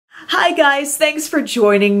Hi guys, thanks for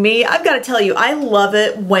joining me. I've got to tell you, I love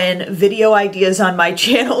it when video ideas on my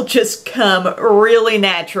channel just come really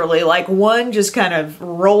naturally, like one just kind of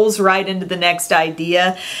rolls right into the next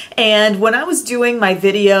idea. And when I was doing my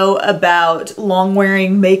video about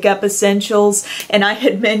long-wearing makeup essentials, and I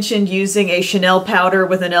had mentioned using a Chanel powder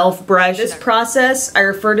with an e.l.f. brush, this process, I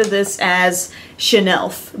refer to this as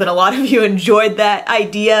CHANELF, but a lot of you enjoyed that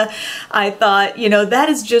idea. I thought, you know, that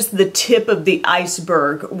is just the tip of the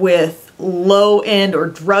iceberg with low-end or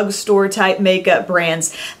drugstore type makeup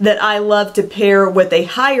brands that I love to pair with a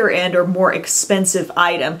higher end or more expensive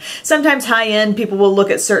item. Sometimes high-end people will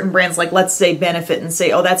look at certain brands like, let's say, Benefit and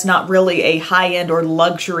say, oh, that's not really a high-end or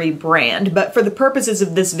luxury brand. But for the purposes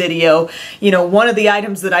of this video, you know, one of the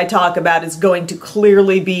items that I talk about is going to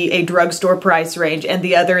clearly be a drugstore price range and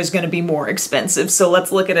the other is going to be more expensive. So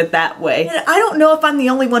let's look at it that way. And I don't know if I'm the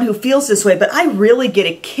only one who feels this way, but I really get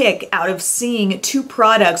a kick out of seeing two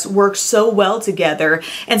products work so well together,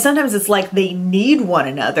 and sometimes it's like they need one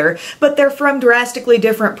another, but they're from drastically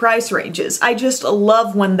different price ranges. I just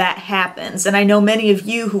love when that happens, and I know many of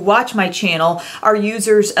you who watch my channel are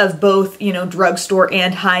users of both, you know, drugstore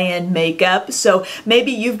and high-end makeup, so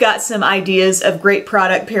maybe you've got some ideas of great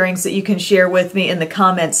product pairings that you can share with me in the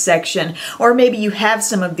comments section, or maybe you have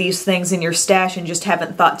some of these things in your stash and just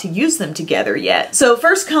haven't thought to use them together yet. So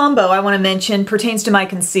first combo I want to mention pertains to my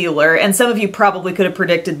concealer, and some of you probably could have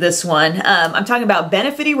predicted this one. I'm talking about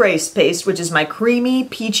Benefit Erase Paste, which is my creamy,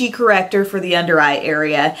 peachy corrector for the under eye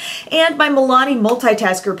area, and my Milani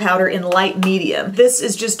Multitasker Powder in light medium. This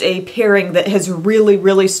is just a pairing that has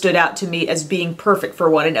really stood out to me as being perfect for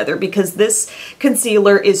one another because this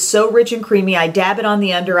concealer is so rich and creamy. I dab it on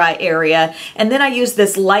the under eye area, and then I use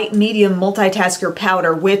this light medium Multitasker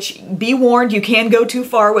Powder, which, be warned, you can go too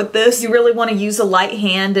far with this. You really want to use a light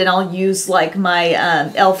hand, and I'll use like my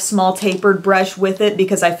e.l.f. small tapered brush with it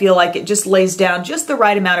because I feel like it just lays down just the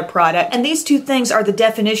right amount of product. And these two things are the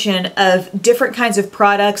definition of different kinds of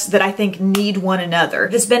products that I think need one another.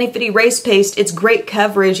 This Benefit Erase Paste, it's great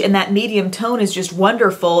coverage, and that medium tone is just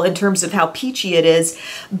wonderful in terms of how peachy it is,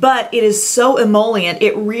 but it is so emollient,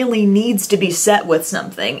 it really needs to be set with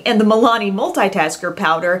something. And the Milani Multitasker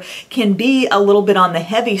Powder can be a little bit on the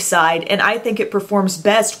heavy side, and I think it performs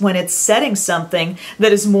best when it's setting something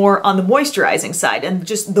that is more on the moisturizing side, and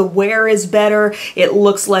just the wear is better, it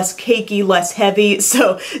looks less cakey, less heavy.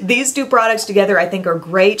 So these two products together I think are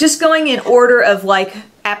great. Just going in order of like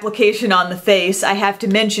application on the face, I have to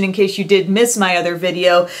mention, in case you did miss my other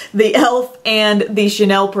video, the e.l.f. and the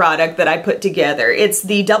Chanel product that I put together. It's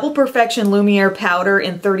the Double Perfection Lumiere Powder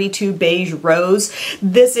in 32 Beige Rose.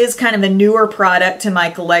 This is kind of a newer product to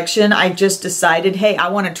my collection. I just decided, hey, I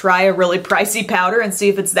want to try a really pricey powder and see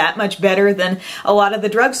if it's that much better than a lot of the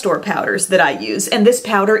drugstore powders that I use. And this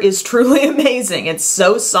powder is truly amazing. It's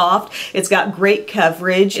so soft. It's got great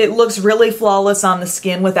coverage. It looks really flawless on the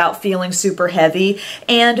skin without feeling super heavy.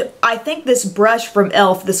 And I think this brush from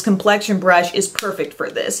e.l.f., this complexion brush, is perfect for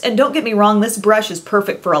this. And don't get me wrong, this brush is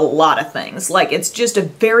perfect for a lot of things. Like, it's just a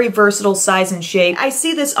very versatile size and shape. I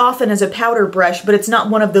see this often as a powder brush, but it's not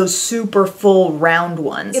one of those super full round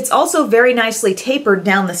ones. It's also very nicely tapered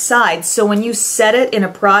down the sides, so when you set it in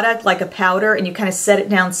a product like a powder and you kind of set it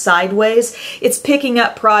down sideways, it's picking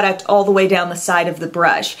up product all the way down the side of the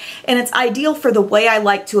brush. And it's ideal for the way I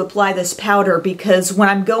like to apply this powder because when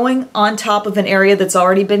I'm going on top of an area that's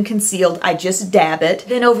already been concealed, I just dab it.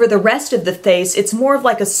 Then over the rest of the face, it's more of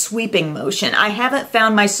like a sweeping motion. I haven't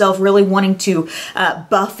found myself really wanting to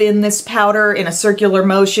buff in this powder in a circular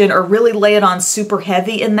motion or really lay it on super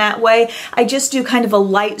heavy in that way. I just do kind of a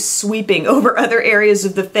light sweeping over other areas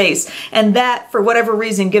of the face, and that, for whatever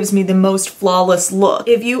reason, gives me the most flawless look.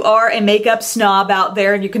 If you are a makeup snob out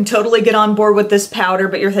there, and you can totally get on board with this powder,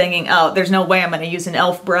 but you're thinking, oh, there's no way I'm going to use an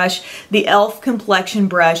e.l.f. brush, the e.l.f. complexion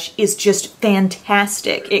brush is just fantastic.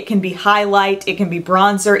 It can be highlight, it can be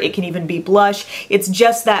bronzer, it can even be blush. It's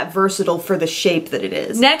just that versatile for the shape that it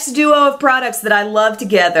is. Next duo of products that I love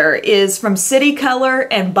together is from City Color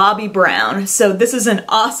and Bobbi Brown. So this is an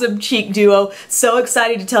awesome cheek duo. So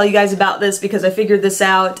excited to tell you guys about this because I figured this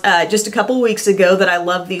out just a couple weeks ago that I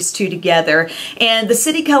love these two together. And the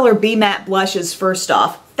City Color Be Matte blushes, first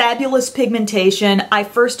off, fabulous pigmentation. I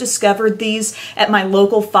first discovered these at my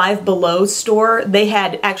local Five Below store. They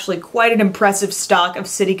had actually quite an impressive stock of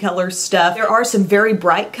City Color stuff. There are some very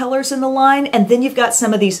bright colors in the line, and then you've got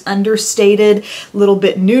some of these understated, little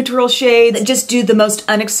bit neutral shades that just do the most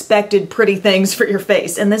unexpected pretty things for your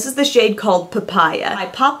face. And this is the shade called Papaya. I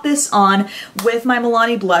pop this on with my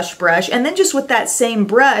Milani blush brush, and then just with that same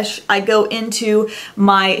brush, I go into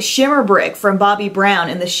my shimmer brick from Bobbi Brown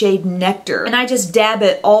in the shade Nectar, and I just dab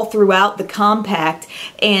it all all throughout the compact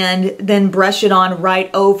and then brush it on right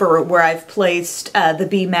over where I've placed the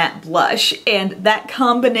Be Matte blush. And that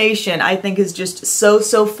combination I think is just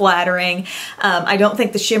so flattering. I don't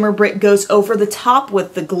think the shimmer brick goes over the top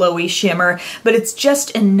with the glowy shimmer, but it's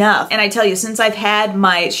just enough. And I tell you, since I've had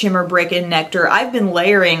my shimmer brick in Nectar, I've been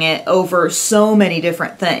layering it over so many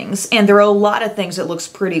different things. And there are a lot of things it looks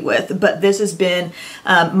pretty with, but this has been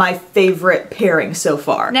my favorite pairing so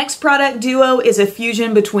far. Next product duo is a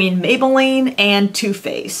fusion between Maybelline and Too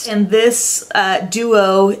Faced. And this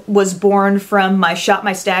duo was born from my Shop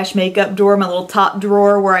My Stash makeup drawer, my little top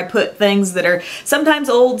drawer where I put things that are sometimes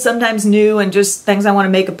old, sometimes new, and just things I want to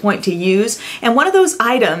make a point to use. And one of those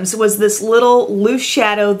items was this little loose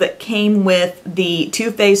shadow that came with the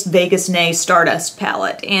Too Faced Vegas Nay Stardust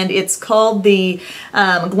palette. And it's called the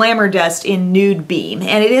Glamour Dust in Nude Beam.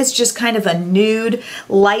 And it is just kind of a nude,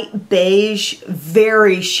 light beige,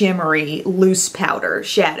 very shimmery, loose powder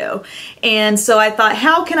shadow. And so I thought,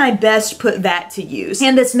 how can I best put that to use?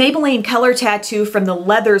 And this Maybelline Color Tattoo from the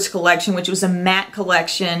Leathers collection, which was a matte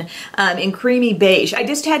collection in creamy beige. I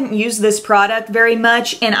just hadn't used this product very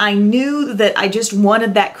much, and I knew that I just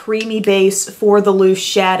wanted that creamy base for the loose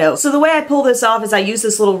shadow. So the way I pull this off is I use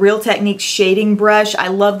this little Real Techniques shading brush. I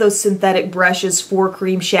love those synthetic brushes for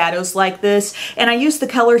cream shadows like this. And I use the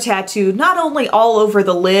Color Tattoo not only all over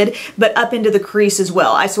the lid, but up into the crease as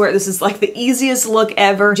well. I swear this is like the easiest look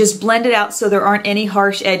ever. Just blend it out so there aren't any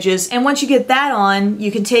harsh edges. And once you get that on,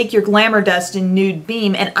 you can take your Glamour Dust in Nude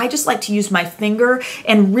Beam, and I just like to use my finger,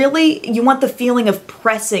 and really you want the feeling of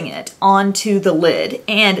pressing it onto the lid.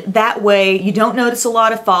 And that way you don't notice a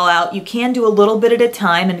lot of fallout. You can do a little bit at a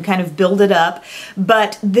time and kind of build it up,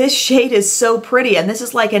 but this shade is so pretty, and this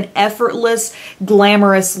is like an effortless,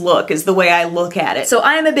 glamorous look is the way I look at it. So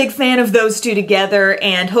I am a big fan of those two together,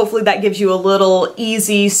 and hopefully that gives you a little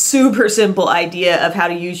easy, super simple idea of how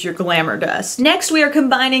to use your Glamour Dust. Next, we are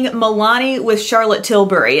combining Milani with Charlotte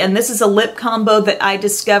Tilbury, and this is a lip combo that I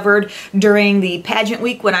discovered during the pageant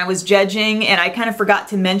week when I was judging, and I kind of forgot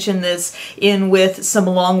to mention this in with some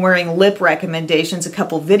long-wearing lip recommendations a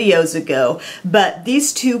couple videos ago, but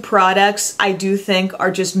these two products I do think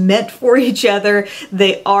are just meant for each other.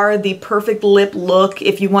 They are the perfect lip look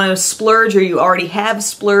if you want to splurge, or you already have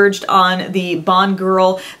splurged on the Bond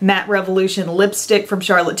Girl Matte Revolution lipstick from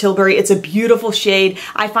Charlotte Tilbury. It's a beautiful shade.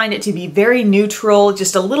 I find it to be very neutral,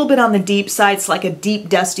 just a little bit on the deep side. It's like a deep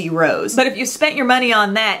dusty rose. But if you spent your money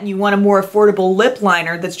on that and you want a more affordable lip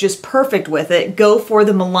liner that's just perfect with it, go for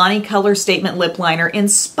the Milani Color Statement Lip Liner in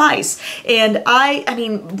Spice. And I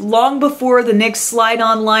mean, long before the NYX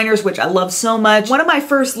slide-on liners, which I love so much, one of my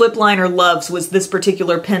first lip liner loves was this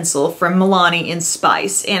particular pencil from Milani in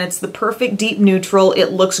Spice. And it's the perfect deep neutral.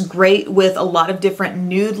 It looks great with a lot of different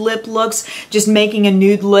nude lip looks, just making a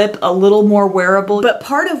nude lip a little more wearable. But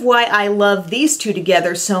part of why I love these two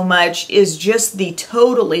together so much is just the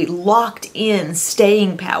totally locked in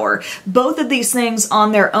staying power. Both of these things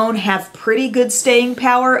on their own have pretty good staying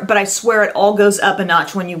power, but I swear it all goes up a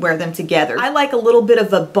notch when you wear them together. I like a little bit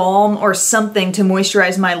of a balm or something to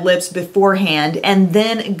moisturize my lips beforehand, and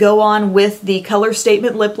then go on with the Color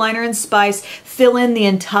Statement Lip Liner in Spice, fill in the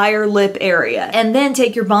entire lip area, and then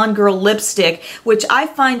take your Bond Girl lipstick, which I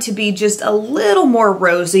find to be just a little more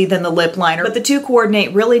rosy than the lip liner, but the two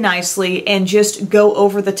coordinate really nicely and just go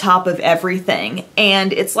over the top of everything.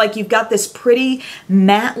 And it's like you've got this pretty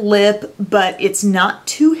matte lip, but it's not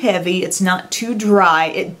too heavy, it's not too dry.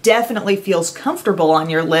 It definitely feels comfortable on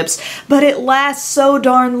your lips, but it lasts so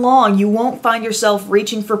darn long. You won't find yourself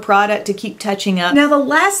reaching for product to keep touching up. Now, the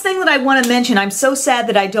last thing that I want to mention, I'm so sad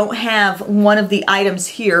that I don't have one of the items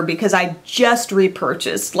here because I just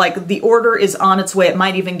repurchased. Like, the order is on its way. It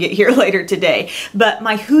might even get here later today. But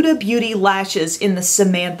my Huda Beauty lashes in the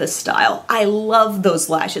Samantha style. I love those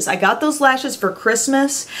lashes. I got those lashes for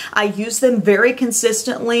Christmas. I use them very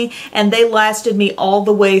consistently, and they lasted me all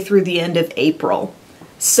the way through the end of April.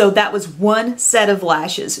 So that was one set of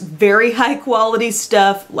lashes. Very high quality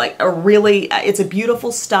stuff, like a really, it's a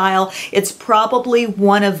beautiful style. It's probably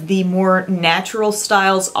one of the more natural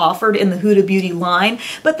styles offered in the Huda Beauty line,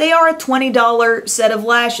 but they are a $20 set of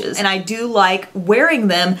lashes. And I do like wearing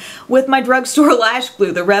them with my drugstore lash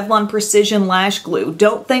glue, the Revlon Precision Lash Glue.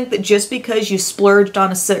 Don't think that just because you splurged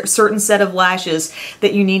on a certain set of lashes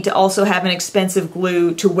that you need to also have an expensive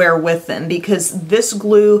glue to wear with them, because this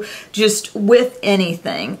glue, just with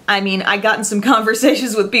anything, I mean, I got in some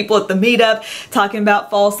conversations with people at the meetup talking about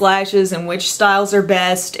false lashes and which styles are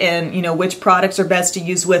best and, you know, which products are best to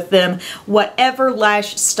use with them. Whatever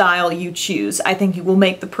lash style you choose, I think you will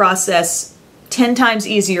make the process 10 times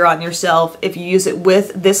easier on yourself if you use it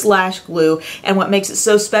with this lash glue. And what makes it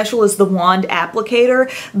so special is the wand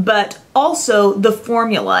applicator, but also the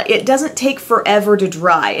formula. It doesn't take forever to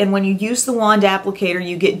dry, and when you use the wand applicator,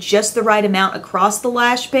 you get just the right amount across the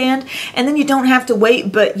lash band, and then you don't have to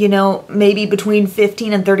wait but, you know, maybe between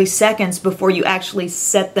 15 and 30 seconds before you actually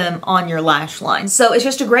set them on your lash line. So it's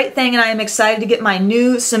just a great thing, and I am excited to get my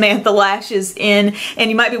new Samantha lashes in. And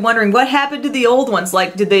you might be wondering, what happened to the old ones?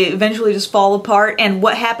 Like, did they eventually just fall apart? And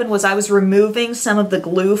what happened was I was removing some of the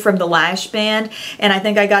glue from the lash band, and I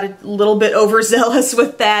think I got a little bit overzealous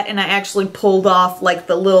with that, and I actually pulled off like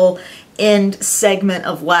the little end segment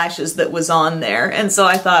of lashes that was on there. And so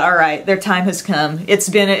I thought, all right, their time has come. It's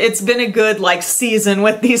been a good like season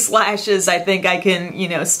with these lashes. I think I can, you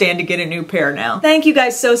know, stand to get a new pair now. Thank you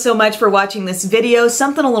guys so much for watching this video.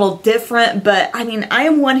 Something a little different, but I mean, I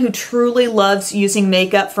am one who truly loves using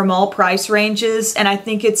makeup from all price ranges, and I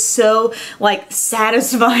think it's so like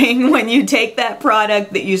satisfying when you take that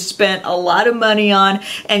product that you spent a lot of money on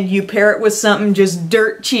and you pair it with something just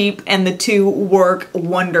dirt cheap, and the two work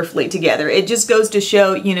wonderfully together. It just goes to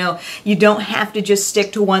show, you know, you don't have to just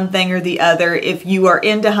stick to one thing or the other. If you are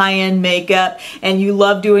into high-end makeup and you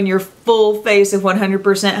love doing your full face of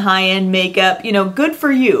 100% high-end makeup, you know, good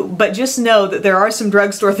for you. But just know that there are some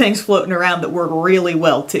drugstore things floating around that work really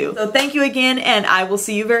well too. So thank you again, and I will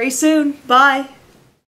see you very soon. Bye.